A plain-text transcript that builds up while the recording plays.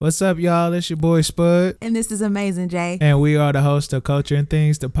What's up, y'all? It's your boy Spud. And this is Amazing Jay. And we are the host of Culture and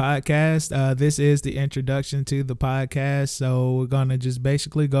Things, the podcast. This is the introduction to the podcast. So we're going to just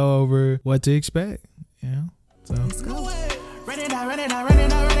basically go over what to expect. Yeah. So Let's go. Run it out, run it out, run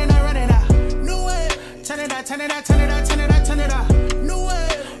it out, run it out, run it out. New way. Turn it out, turn it out, turn it out, turn it out, turn it out. New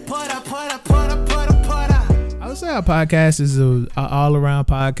way. Pour it up, pour it up, pour it up, pour it up, pour it up. I would say our podcast is a all-around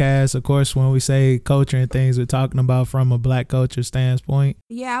podcast. Of course, when we say culture and things, we're talking about from a black culture standpoint.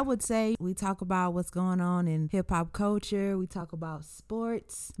 Yeah, I would say we talk about what's going on in hip-hop culture. We talk about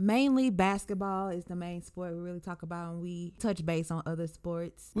sports. Mainly basketball is the main sport we really talk about, and we touch base on other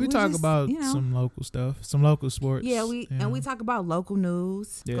sports. We talk just, about some local stuff, some local sports. Yeah, we talk about local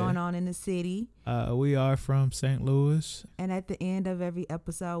news going on in the city. We are from St. Louis. And at the end of every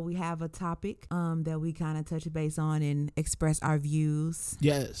episode, we have a topic that we kind of touch base on and express our views.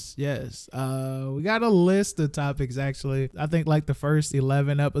 Yes. We got a list of topics, actually. I think like the first 11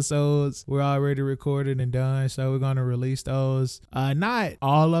 episodes were already recorded and done, so we're going to release those. Not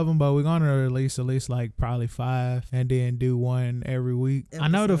all of them, but we're going to release at least like probably 5 and then do one every week. I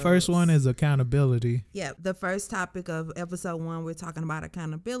know the first one is accountability. Yeah, the first topic of episode 1, we're talking about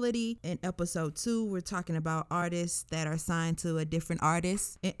accountability. In episode 2, we're talking about artists that are signed to a different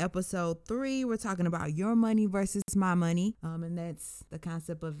artist. In episode 3, we're talking about your money versus my money. And that's the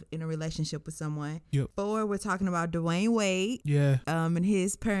concept of in a relationship with someone. Yep. 4, we're talking about Dwayne Wade. Yeah. And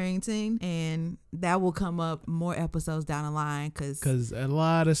his parenting, and that will come up more episodes down the line because a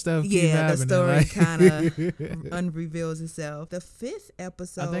lot of stuff keep happening. The story kind of unreveals itself. The 5th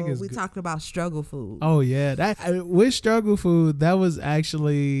episode, we talked about struggle food. Oh yeah, with struggle food, that was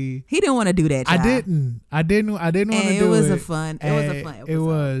actually he didn't want to do that. I didn't want to do it. It was a fun episode.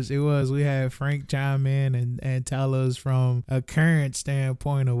 It was. We had Frank chime in and tell us from a current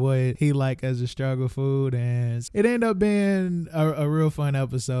standpoint of what he liked as a struggle food, and it ended up being a real fun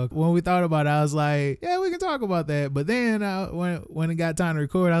episode. When we thought about it, I was like, yeah, we can talk about that. But then when it got time to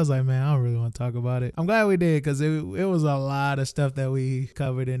record, I was like, man, I don't really want to talk about it. I'm glad we did because it was a lot of stuff that we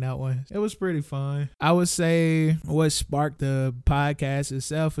covered in that one. It was pretty fun. I would say what sparked the podcast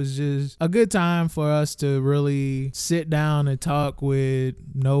itself is just a good time for us to really sit down and talk with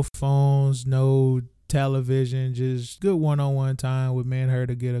no phones, no television, just good one-on-one time with me and her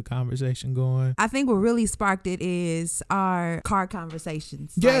to get a conversation going. I think what really sparked it is our car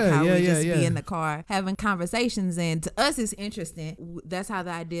conversations. We be in the car having conversations, and to us it's interesting. That's how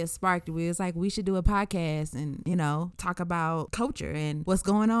the idea sparked. We was like, we should do a podcast and talk about culture and what's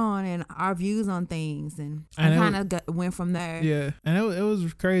going on and our views on things, and kind of went from there. Yeah, and it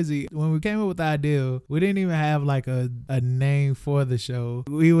was crazy when we came up with the idea. We didn't even have like a name for the show.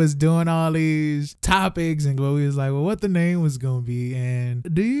 We was doing all these topics and we was like, well, what the name was gonna be. And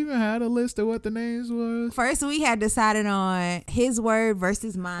do you even have a list of what the names was? First we had decided on his word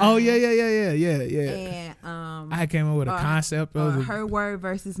versus mine. Oh yeah. And I came up with a concept of her word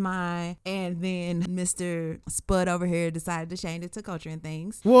versus mine, and then Mr. Spud over here decided to change it to culture and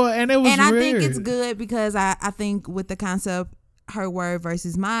things. Well, and it was I weird. think it's good because I think with the concept her word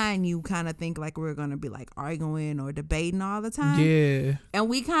versus mine, you kind of think like we're gonna be like arguing or debating all the time. Yeah. And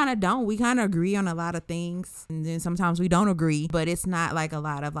we kind of don't. We kind of agree on a lot of things, and then sometimes we don't agree, but it's not like a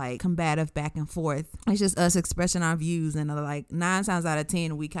lot of like combative back and forth. It's just us expressing our views, and like 9 times out of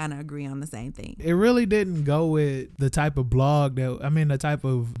 10 we kind of agree on the same thing. It really didn't go with the type of the type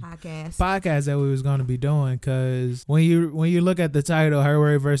of podcast that we was going to be doing, because when you look at the title Her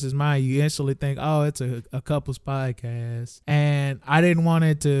Word versus Mine, you instantly think, oh, it's a couples podcast. And I didn't want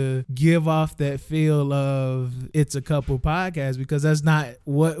it to give off that feel of it's a couple podcast, because that's not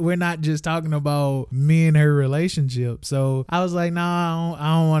what we're not just talking about me and her relationship. So I was like, no,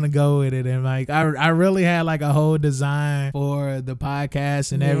 I don't want to go with it. And like I really had like a whole design for the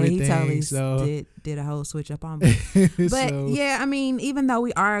podcast and everything. He totally did a whole switch up on me. But yeah, I mean, even though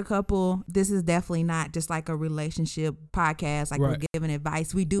we are a couple, this is definitely not just like a relationship podcast. Like we're giving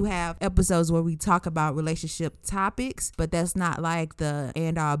advice. We do have episodes where we talk about relationship topics, but that's not like the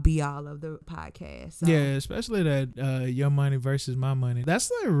end all be all of the podcast. So. Yeah, especially that your money versus my money.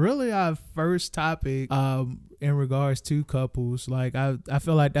 That's like really our first topic in regards to couples. Like I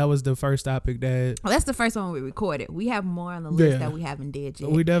feel like that was the first topic that that's the first one we recorded. We have more on the list that we haven't did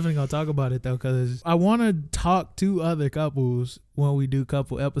yet. We definitely gonna talk about it though, because I want to talk to other couples when we do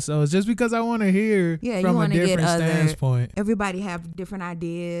couple episodes, just because I want to hear from a different standpoint. Everybody have different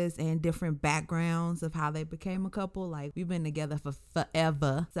ideas and different backgrounds of how they became a couple. Like we've been together for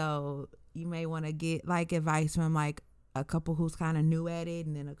forever, so you may want to get like advice from like a couple who's kind of new at it,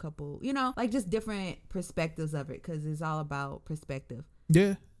 and then a couple, like just different perspectives of it, because it's all about perspective.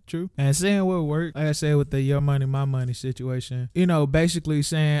 Yeah. True. And saying what worked, like I said, with the your money, my money situation, you know, basically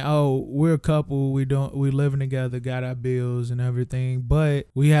saying, oh, we're a couple, we living together, got our bills and everything, but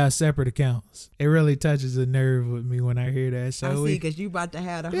we have separate accounts. It really touches a nerve with me when I hear that. So I see, because you about to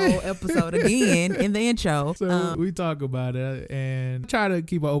have the whole episode again in the intro. So we talk about it and try to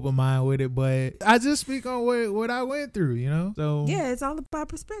keep an open mind with it, but I just speak on what I went through, you know? So yeah, it's all about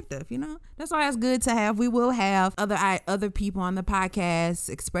perspective, you know? That's why it's good to have. We will have other people on the podcast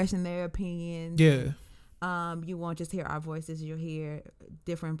expressing their opinions. Yeah. You won't just hear our voices, you'll hear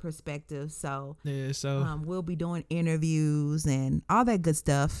different perspectives. So yeah, so we'll be doing interviews and all that good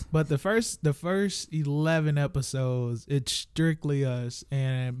stuff. But the first 11 episodes, it's strictly us,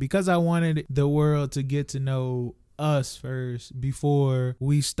 and because I wanted the world to get to know us first before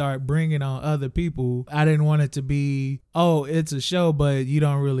we start bringing on other people, I didn't want it to be, oh, it's a show but you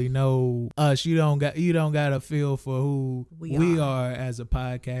don't really know us, you don't got a feel for who we are as a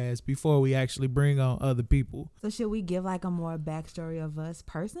podcast before we actually bring on other people. So should we give like a more backstory of us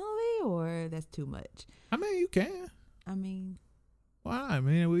personally, or that's too much? I mean, you can. I mean, well, I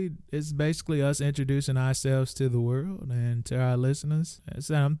mean, it's basically us introducing ourselves to the world and to our listeners.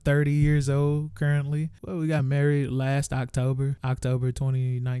 So I'm 30 years old currently. Well, we got married last October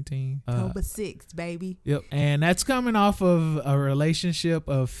 2019. October 6th, baby. Yep. And that's coming off of a relationship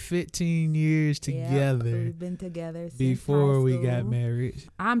of 15 years together. Yep, we've been together since before we got married.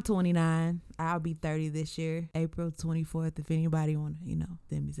 I'm 29. I'll be 30 this year, April 24th. If anybody want to,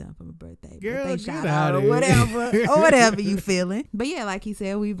 send me something for my birthday, girl, birthday get shout out out or whatever you feeling. But yeah, like he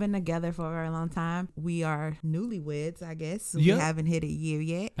said, we've been together for a very long time. We are newlyweds, I guess. So yep. We haven't hit a year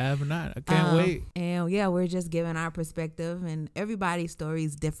yet. Have not. I can't wait. And yeah, we're just giving our perspective, and everybody's story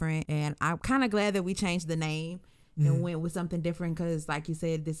is different. And I'm kind of glad that we changed the name and went with something different, because like you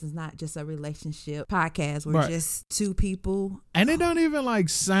said, this is not just a relationship podcast. We're just two people, and it don't even like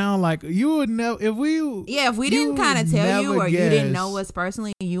sound like you would know if we didn't kind of tell you, or you didn't know us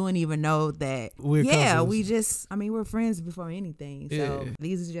personally, you wouldn't even know that we're we're friends before anything. So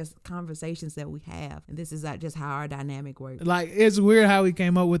these are just conversations that we have, and this is just how our dynamic works. Like, it's weird how we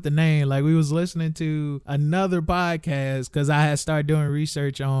came up with the name. Like, we was listening to another podcast because I had started doing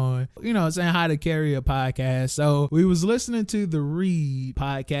research on saying how to carry a podcast. So we was listening to the Read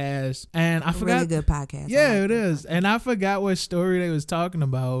podcast, and I forgot. Really good podcast. Yeah, it is. And I forgot what story they was talking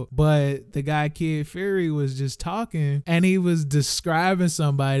about, but the guy Kid Fury was just talking, and he was describing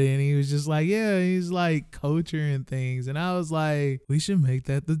somebody, and he was just like, yeah, he's like coaching things, and I was like, we should make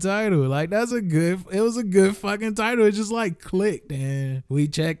that the title. Like, it was a good fucking title. It just like clicked, and we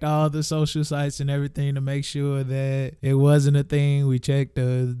checked all the social sites and everything to make sure that it wasn't a thing. We checked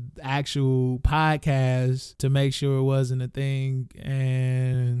the actual podcast to make sure it wasn't a thing,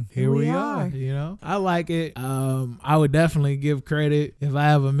 and here we are. I like it. I would definitely give credit if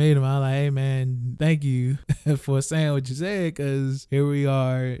I ever meet him. I'm like, hey man, thank you for saying what you said, because here we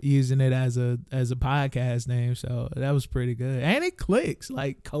are using it as a podcast name. So that was pretty good, and it clicks,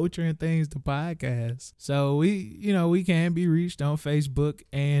 like Culturing Things to podcast. So we can be reached on Facebook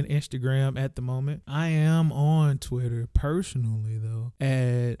and Instagram at the moment. I am on Twitter personally though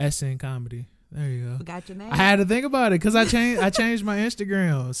at SN Comedy. There you go. Forgot your name. I had to think about it because I changed my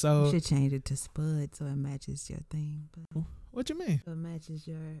Instagram. So you should change it to Spud so it matches your thing. But what you mean? So it matches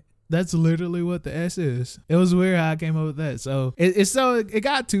your. That's literally what the S is. It was weird how I came up with that. So it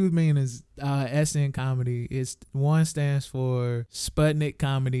got two meanings. SN Comedy. One stands for Sputnik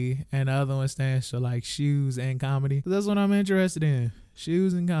Comedy, and the other one stands for like shoes and comedy. So that's what I'm interested in.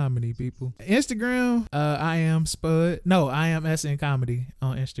 Shoes and comedy, people. Instagram, I am SN Comedy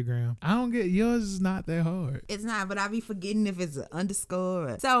on Instagram. I don't get yours. Is not that hard. It's not, but I be forgetting if it's an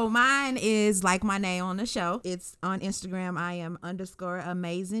underscore. So mine is like my name on the show. It's on Instagram. I am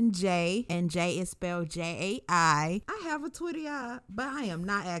 _AmazingJ, and J is spelled JAI. I have a Twitter, but I am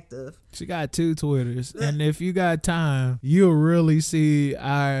not active. She got 2 Twitters, and if you got time, you'll really see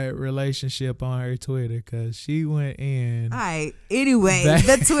our relationship on her Twitter, because she went in. All right. Anyway,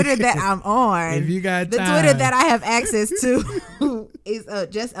 the Twitter that I'm on, if you got the time, Twitter that I have access to is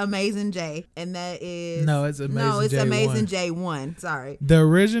just Amazing J, and that is it's Amazing J1. Sorry, the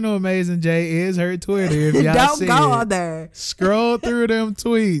original Amazing J is her Twitter. If y'all don't see go it, on there. Scroll through them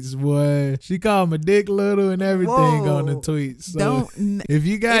tweets, boy. She called my dick little and everything on the tweets. So if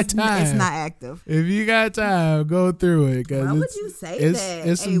you got time, it's not active. If you got time, go through it. Why would you say that?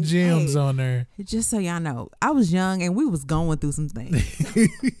 It's some gems on there. Just so y'all know, I was young and we was going through some things.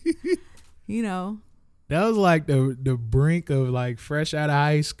 That was like the brink of like fresh out of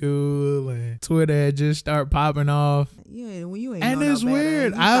high school, and Twitter had just start popping off. You ain't and it's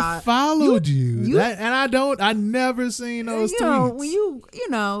weird. I followed you I never seen those tweets. When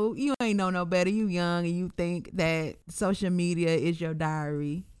you ain't know no better. You young and you think that social media is your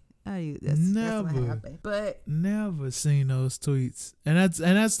diary. That's what happened. But never seen those tweets, and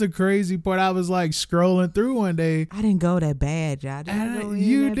that's the crazy part. I was like scrolling through one day. I didn't go that bad, y'all.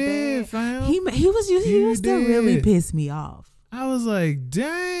 You did, fam. He used to really piss me off. I was like,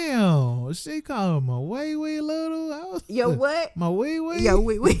 damn, she called my wee little. Yo, what? My wee. Yo,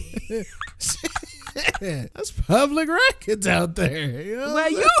 wee. That's public records out there. You know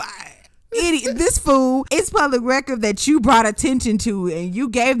well, idiot, this fool, it's public record that you brought attention to and you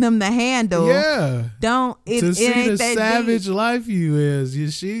gave them the handle. Yeah. To see the savage life you is.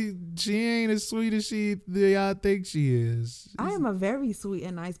 She ain't as sweet as y'all think she is. I am a very sweet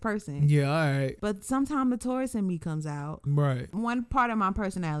and nice person. Yeah, all right. But sometimes the Taurus in me comes out. Right. One part of my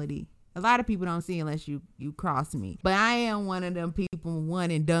personality. A lot of people don't see unless you cross me. But I am one of them people,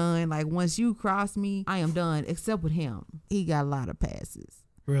 one and done. Like once you cross me, I am done. Except with him. He got a lot of passes.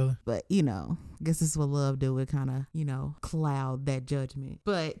 Really? But, I guess this is what love do. It kind of, cloud that judgment.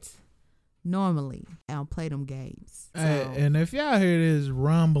 But normally, I don't play them games. So. And if y'all hear this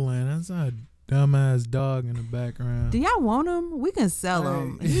rumbling, that's a dumbass dog in the background. Do y'all want him? We can sell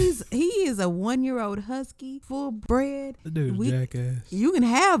him. He is a 1-year-old husky, full bred. The dude's jackass. You can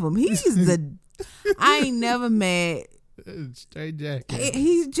have him. He's I ain't never met. Straight jackass.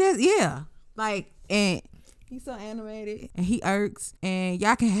 He's just, and he's so animated and he irks, and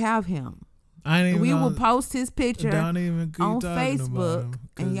y'all can have him. We will post his picture on Facebook,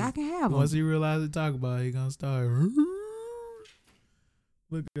 and y'all can have him. Once he realizes to talk about it, he gonna start.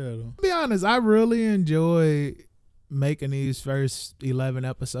 Look at him. To be honest, I really enjoy making these first 11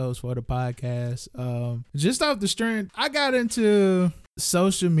 episodes for the podcast. Just off the strength, I got into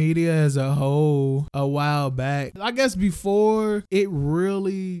social media as a whole a while back. I guess before it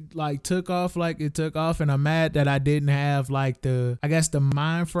really took off like it took off, and I'm mad that I didn't have the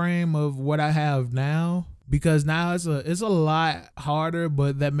mind frame of what I have now, because now it's a lot harder,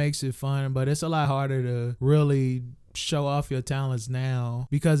 but that makes it fun. But it's a lot harder to really show off your talents now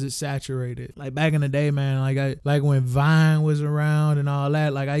because it's saturated. Like back in the day, man, like when Vine was around and all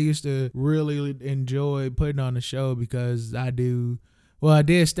that, I used to really enjoy putting on the show because I did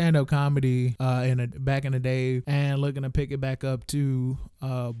stand-up comedy back in the day, and looking to pick it back up too.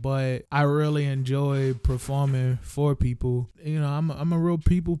 But I really enjoy performing for people. I'm a real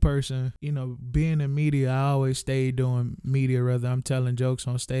people person. Being in media, I always stay doing media, whether I'm telling jokes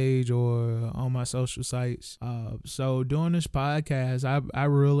on stage or on my social sites. So doing this podcast, I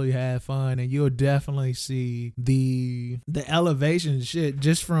really had fun, and you'll definitely see the elevation shit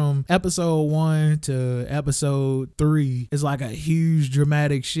just from episode 1 to episode 3. It's like a huge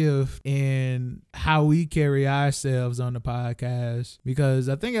dramatic shift in how we carry ourselves on the podcast, because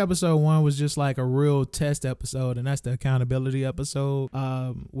I think episode 1 was just like a real test episode, and that's the accountability episode.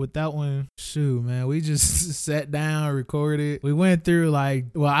 With that one, shoot, man, we just sat down, recorded. We went through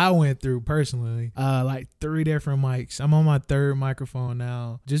I went through personally 3 different mics. I'm on my 3rd microphone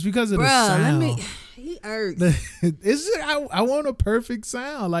now just because of the sound. He irks. I want a perfect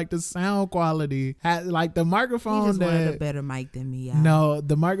sound, like the sound quality, the microphone. He just wanted a better mic than me. No,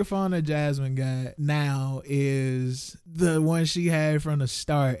 the microphone that Jasmine got now is the one she had from the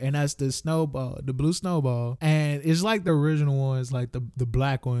start, and that's the Snowball, the blue Snowball, and it's like the original one. It's like the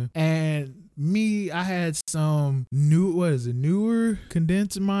black one. And I had some newer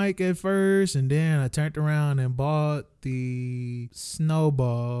condenser mic at first, and then I turned around and bought the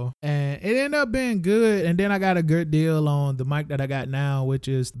Snowball, and it ended up being good. And then I got a good deal on the mic that I got now, which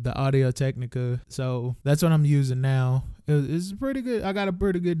is the Audio-Technica. So that's what I'm using now. It's pretty good. I got a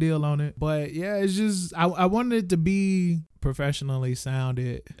pretty good deal on it. But yeah, it's just I wanted it to be professionally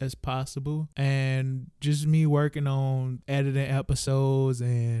sounded as possible, and just me working on editing episodes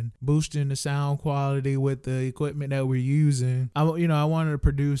and boosting the sound quality with the equipment that we're using. I wanted to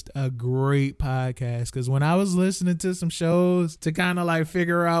produce a great podcast, because when I was listening to some shows to kind of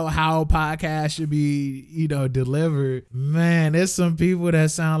figure out how podcasts should be delivered, man, there's some people that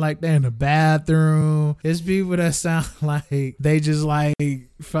sound like they're in the bathroom. There's people that sound like they just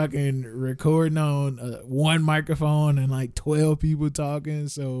fucking recording on one microphone and 12 people talking.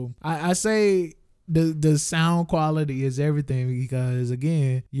 So I say the sound quality is everything, because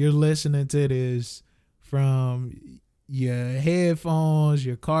again, you're listening to this from your headphones,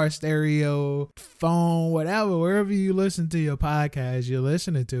 your car stereo, phone, whatever, wherever you listen to your podcast, you're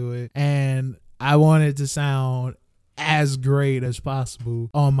listening to it. And I want it to sound as great as possible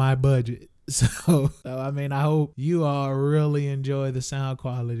on my budget. So I mean, I hope you all really enjoy the sound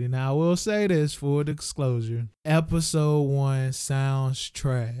quality. Now, I will say this for disclosure. Episode 1 sounds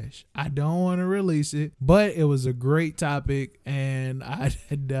trash. I don't want to release it, but it was a great topic, and I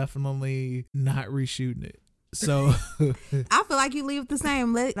definitely not reshooting it. So I feel like you leave it the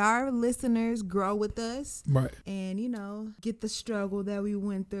same. Let our listeners grow with us, right? And get the struggle that we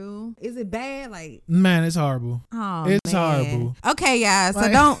went through. Is it bad? Like, man, it's horrible. Oh, it's man. Horrible. Okay, guys.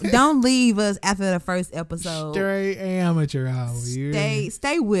 So don't leave us after the first episode. Straight amateur hour.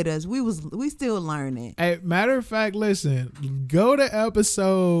 Stay with us. We still learning. Hey, matter of fact, listen. Go to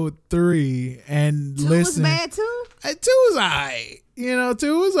episode 3 and 2 listen. 2 was bad too. 2 was alright.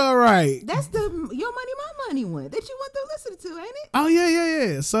 2 was all right. That's the Your Money My Money one that you went through listening to, ain't it? Oh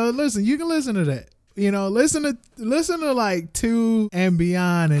yeah. So listen, you can listen to that. Listen to like 2 and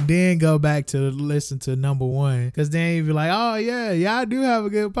beyond, and then go back to listen to number 1, because then you be like, oh yeah, y'all do have a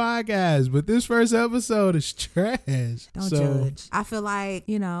good podcast, but this first episode is trash. Don't judge. I feel like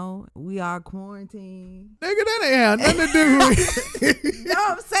we are quarantined. Nigga, that ain't have nothing to do with. No,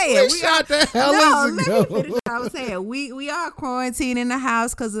 I'm saying we shot the hell let me finish. I was saying we are quarantined in the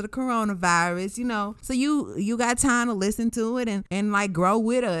house because of the coronavirus. So you got time to listen to it and like grow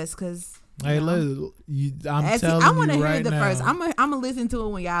with us, because. Hey, listen, I'm telling I want to you hear right the now. First. I'm gonna listen to it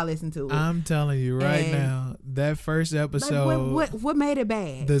when y'all listen to it. I'm telling you right now, that first episode. Like what made it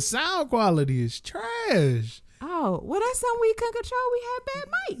bad? The sound quality is trash. Oh, well, that's something we couldn't control. We had bad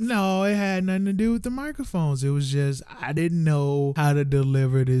mics. No, it had nothing to do with the microphones. It was just I didn't know how to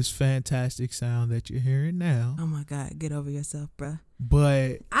deliver this fantastic sound that you're hearing now. Oh my God, get over yourself, bruh.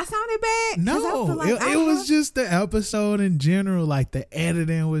 But I sounded bad. No, like it was just the episode in general. Like the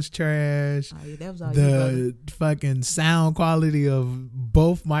editing was trash. Oh, yeah, that was all the fucking sound quality of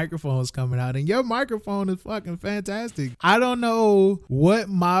both microphones coming out, and your microphone is fucking fantastic. I don't know what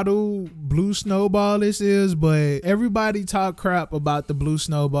model Blue Snowball this is, but everybody talk crap about the Blue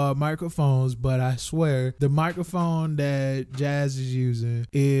Snowball microphones. But I swear the microphone that Jazz is using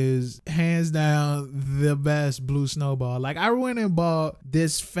is hands down the best Blue Snowball. Like I went and bought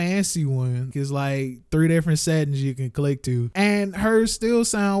this fancy one. It's like 3 different settings you can click to, and hers still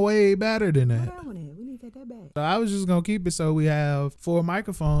sound way better than that. We need to take that back. So I was just gonna keep it so we have 4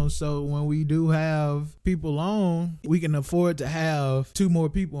 microphones, so when we do have people on, we can afford to have 2 more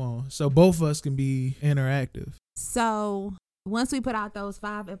people on, so both of us can be interactive. So once we put out those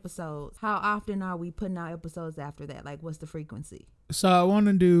 5 episodes, how often are we putting out episodes after that? Like, what's the frequency? So I want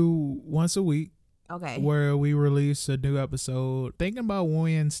to do once a week. Okay. Where we release a new episode. Thinking about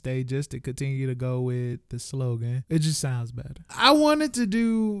Wednesday just to continue to go with the slogan. It just sounds better. I wanted to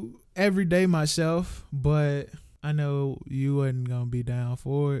do every day myself, but I know you wasn't going to be down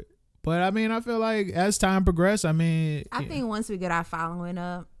for it. But I mean, I feel like as time progresses, I think once we get our following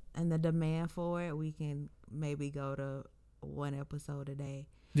up and the demand for it, we can maybe go to 1 episode a day.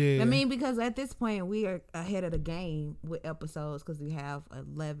 Yeah. I mean, because at this point we are ahead of the game with episodes, because we have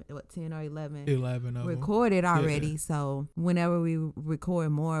 10 or 11 of recorded already. Yeah. So whenever we record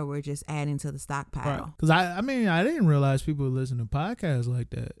more, we're just adding to the stockpile. Because I didn't realize people listen to podcasts like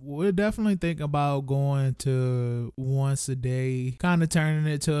that. We're definitely thinking about going to once a day, kind of turning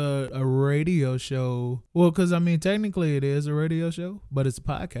it to a radio show. Well, because technically it is a radio show, but it's a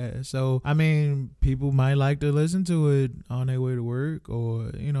podcast. So people might like to listen to it on their way to work,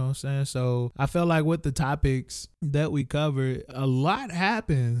 or you know what I'm saying? So I felt like with the topics that we covered, a lot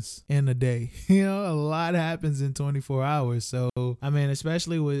happens in a day. A lot happens in 24 hours. So,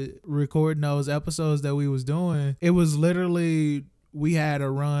 especially with recording those episodes that we was doing, it was literally, we had a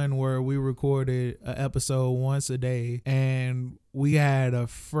run where we recorded an episode once a day, and we had a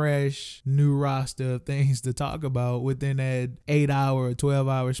fresh new roster of things to talk about within that 8-hour or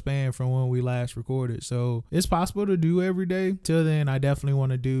 12-hour span from when we last recorded. So it's possible to do every day. Till then, I definitely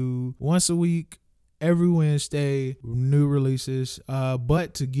want to do once a week, every Wednesday, new releases.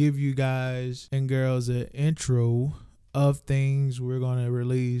 But to give you guys and girls an intro of things, we're going to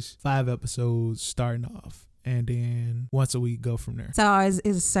release 5 episodes starting off, and then once a week go from there. So is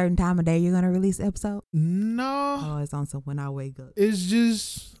a certain time of day you're gonna release the episode? No. Oh, it's on when I wake up. It's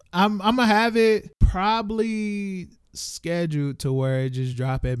just I'm gonna have it probably scheduled to where it just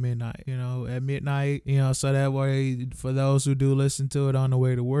drop at midnight, so that way for those who do listen to it on the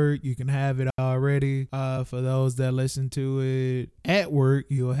way to work, you can have it already. For those that listen to it at work,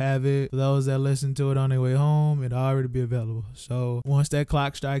 you'll have it. For those that listen to it on their way home, it'll already be available. So once that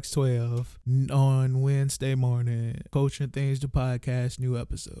clock strikes 12 on Wednesday morning, Coaching Things, the podcast, new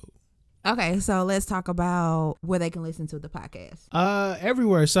episode. Okay, so let's talk about where they can listen to the podcast.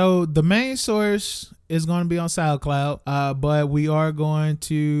 Everywhere. So the main source is going to be on SoundCloud, but we are going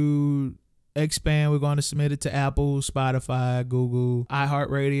to expand. We're going to submit it to Apple, Spotify, Google,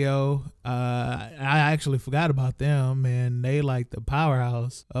 iHeartRadio. I actually forgot about them, and they like the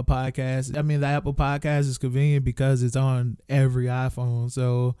powerhouse of podcasts. I mean, the Apple Podcast is convenient because it's on every iPhone.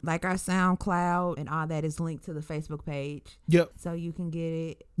 So like our SoundCloud and all that is linked to the Facebook page. Yep. So you can get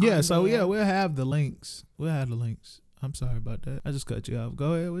it. Yeah. So there. Yeah, we'll have the links. I'm sorry about that. I just cut you off.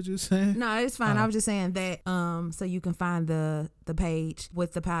 Go ahead. What you saying? No, it's fine. I was just saying that so you can find the page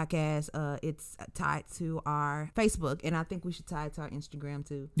with the podcast. It's tied to our Facebook, and I think we should tie it to our Instagram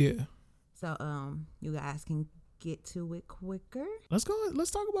too. Yeah. So you guys can get to it quicker. Let's go.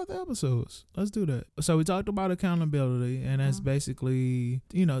 Let's talk about the episodes. Let's do that. So we talked about accountability, and that's basically,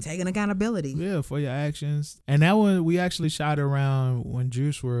 taking accountability. Yeah, for your actions. And that one we actually shot around when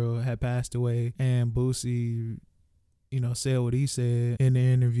Juice WRLD had passed away, and Boosie, said what he said in the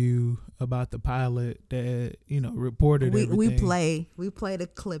interview about the pilot that, reported everything. We play to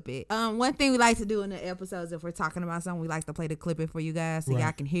clip it. One thing we like to do in the episodes, if we're talking about something, we like to play the clip it for you guys so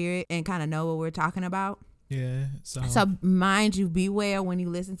y'all can hear it and kind of know what we're talking about. Yeah. So mind you, beware when you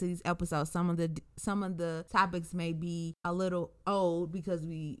listen to these episodes. Some of the topics may be a little old because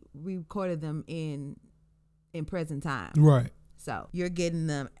we recorded them in present time. Right. So you're getting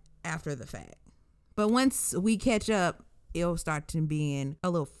them after the fact. But once we catch up, it'll start to being a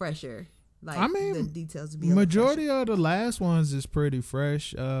little fresher. Like, the details will be majority of the last ones is pretty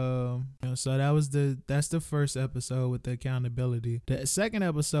fresh. So that's the first episode with the accountability. The second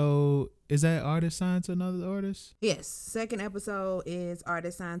episode, is that artist signed to another artist? Yes. Second episode is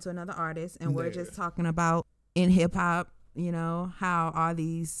artist signed to another artist, and we're just talking about in hip hop, how all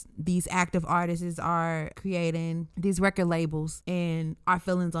these active artists are creating these record labels and our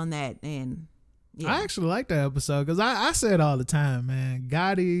feelings on that. And yeah. I actually like that episode because I say it all the time, man.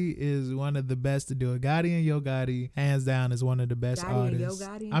 Gotti is one of the best to do it. Gotti and Yo Gotti, hands down, is one of the best artists.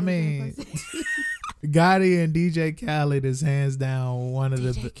 I mean, Gotti and DJ Khaled is hands down one of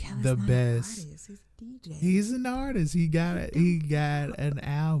the best. He's an artist. He got an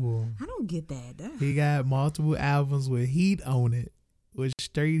album. I don't get that. He got multiple albums with heat on it. With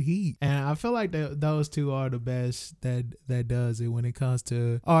straight heat, and I feel like those two are the best that does it when it comes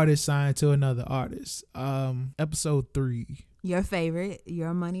to artists signed to another artist. Episode 3. Your favorite,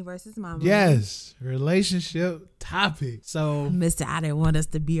 Your Money versus My Money. Yes, relationship topic. So, Mr. I didn't want us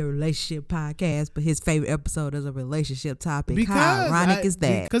to be a relationship podcast, but his favorite episode is a relationship topic. Because how ironic is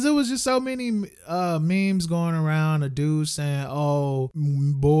that? Because it was just so many memes going around. A dude saying, "Oh,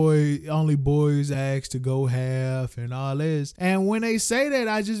 only boys ask to go half," and all this. And when they say that,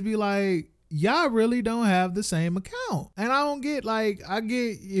 I just be like, y'all really don't have the same account. And I don't get, I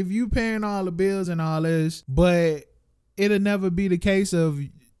get if you paying all the bills and all this, but it'll never be the case of,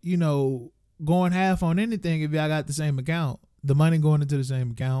 going half on anything if y'all got the same account. The money going into the same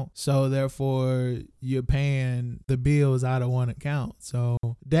account. So therefore you're paying the bills out of one account. So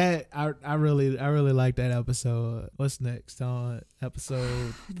that I really like that episode. What's next on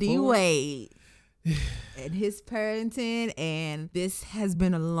episode 4? D-Wade and his parenting, and this has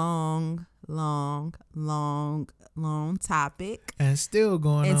been a long topic. And still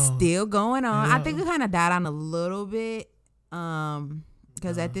going on. Yeah. I think it kind of died on a little bit.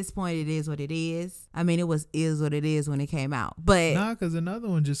 Because at this point it is what it is. I mean, is what it is when it came out. But because another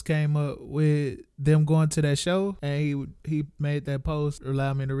one just came up with them going to that show, and he made that post,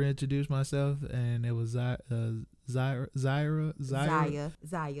 allowed me to reintroduce myself, and it was Zaya. Yeah,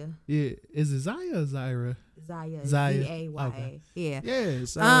 is it Zaya or Zyra? Zaya. Zaya. Okay. Yeah. Yeah.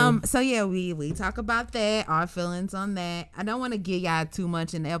 So yeah, we talk about that, our feelings on that. I don't want to give y'all too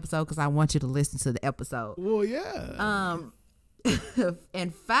much in the episode because I want you to listen to the episode. Well, yeah.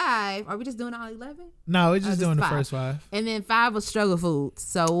 And 5, are we just doing all 11? No, we're just doing the first 5. And then 5 was struggle foods.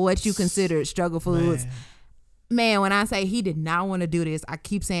 So what you consider struggle foods? Man, when I say he did not want to do this, I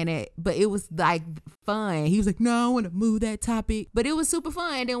keep saying that, but it was fun. He was like, no, I want to move that topic. But it was super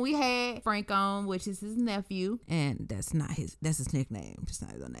fun. Then we had Frank on, which is his nephew. And that's his nickname. Just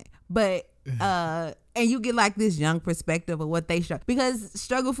not his own name. But, and you get this young perspective of what they struggle. Because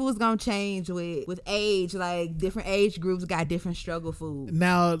struggle food is going to change with age. Different age groups got different struggle food.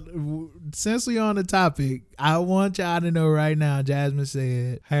 Now, since we're on the topic, I want y'all to know right now, Jasmine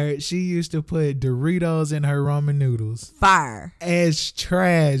said she used to put Doritos in her ramen noodles. Fire. As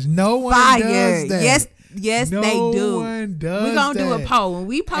trash. No one does that. Yes, no they do. One does We're going to do that. a poll. When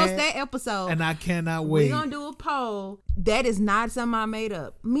we post that episode. And I cannot wait. We're going to do a poll. That is not something I made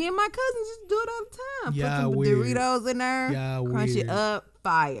up. Me and my cousins just do it all the time. Yeah, put some Doritos in there. Yeah, crunch weird. it up.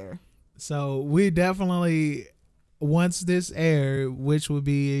 Fire. So we definitely, once this aired, which would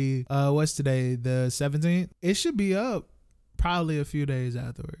be, what's today? The 17th? It should be up probably a few days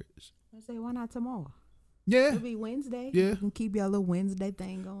afterwards. say, why not tomorrow? Yeah. It'll be Wednesday. Yeah. You can keep your little Wednesday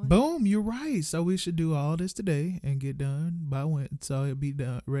thing going. Boom, you're right. So we should do all this today and get done by Wednesday. So it'll be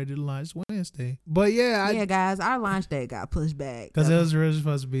done, ready to launch Wednesday. But yeah, guys, our launch date got pushed back. Because it was really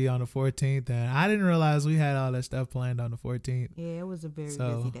supposed to be on the 14th. And I didn't realize we had all that stuff planned on the 14th. Yeah, it was a very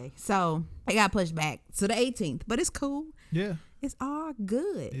busy day. So it got pushed back to the 18th. But it's cool. Yeah. It's all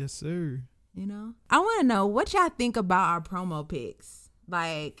good. Yes, sir. You know? I want to know what y'all think about our promo pics.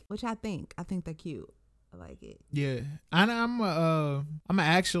 Like, what y'all think? I think they're cute. I like it. Yeah, and I'm gonna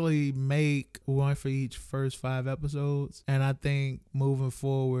actually make one for each first 5 episodes, and I think moving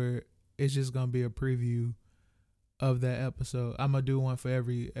forward, it's just gonna be a preview of that episode. I'm gonna do one for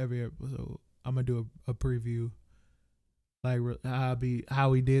every episode. I'm gonna do a preview, like how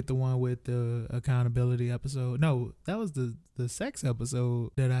we did the one with the accountability episode. No, that was the sex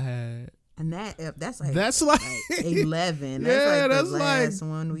episode that I had. And that's like 11. Yeah, that's like the last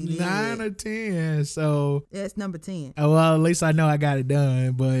one we did. 9 or 10. So that's number 10. Well, at least I know I got it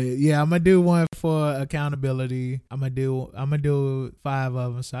done. But yeah, I'm gonna do one for accountability. I'm gonna do 5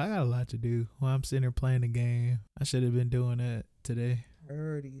 of them. So I got a lot to do while I'm sitting here playing the game. I should have been doing that today.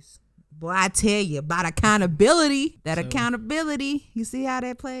 Boy, I tell you about accountability. Accountability. You see how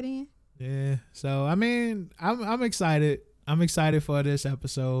that played in? Yeah. So I mean, I'm excited. I'm excited for this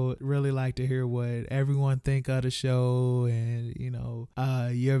episode. Really like to hear what everyone think of the show and,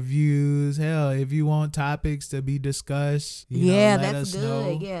 your views. Hell, if you want topics to be discussed, that's good.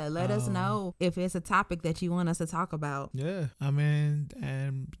 Know. Yeah, let us know if it's a topic that you want us to talk about. Yeah, I mean,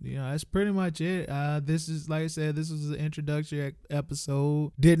 and that's pretty much it. This is, like I said, this was an introductory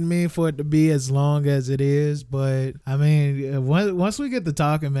episode. Didn't mean for it to be as long as it is, but I mean, once we get to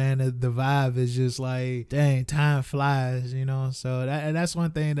talking, man, the vibe is just like, dang, time flies. So that's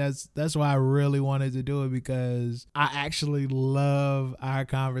one thing that's why I really wanted to do it, because I actually love our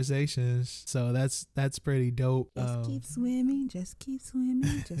conversations. So that's pretty dope. Just keep swimming, just keep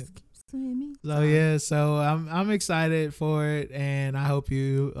swimming, just keep swimming. So yeah, so I'm excited for it, and I hope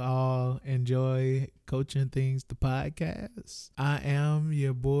you all enjoy Coaching Things, the podcast. I am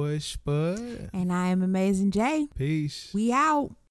your boy Spud, and I am Amazing Jay. Peace. We out.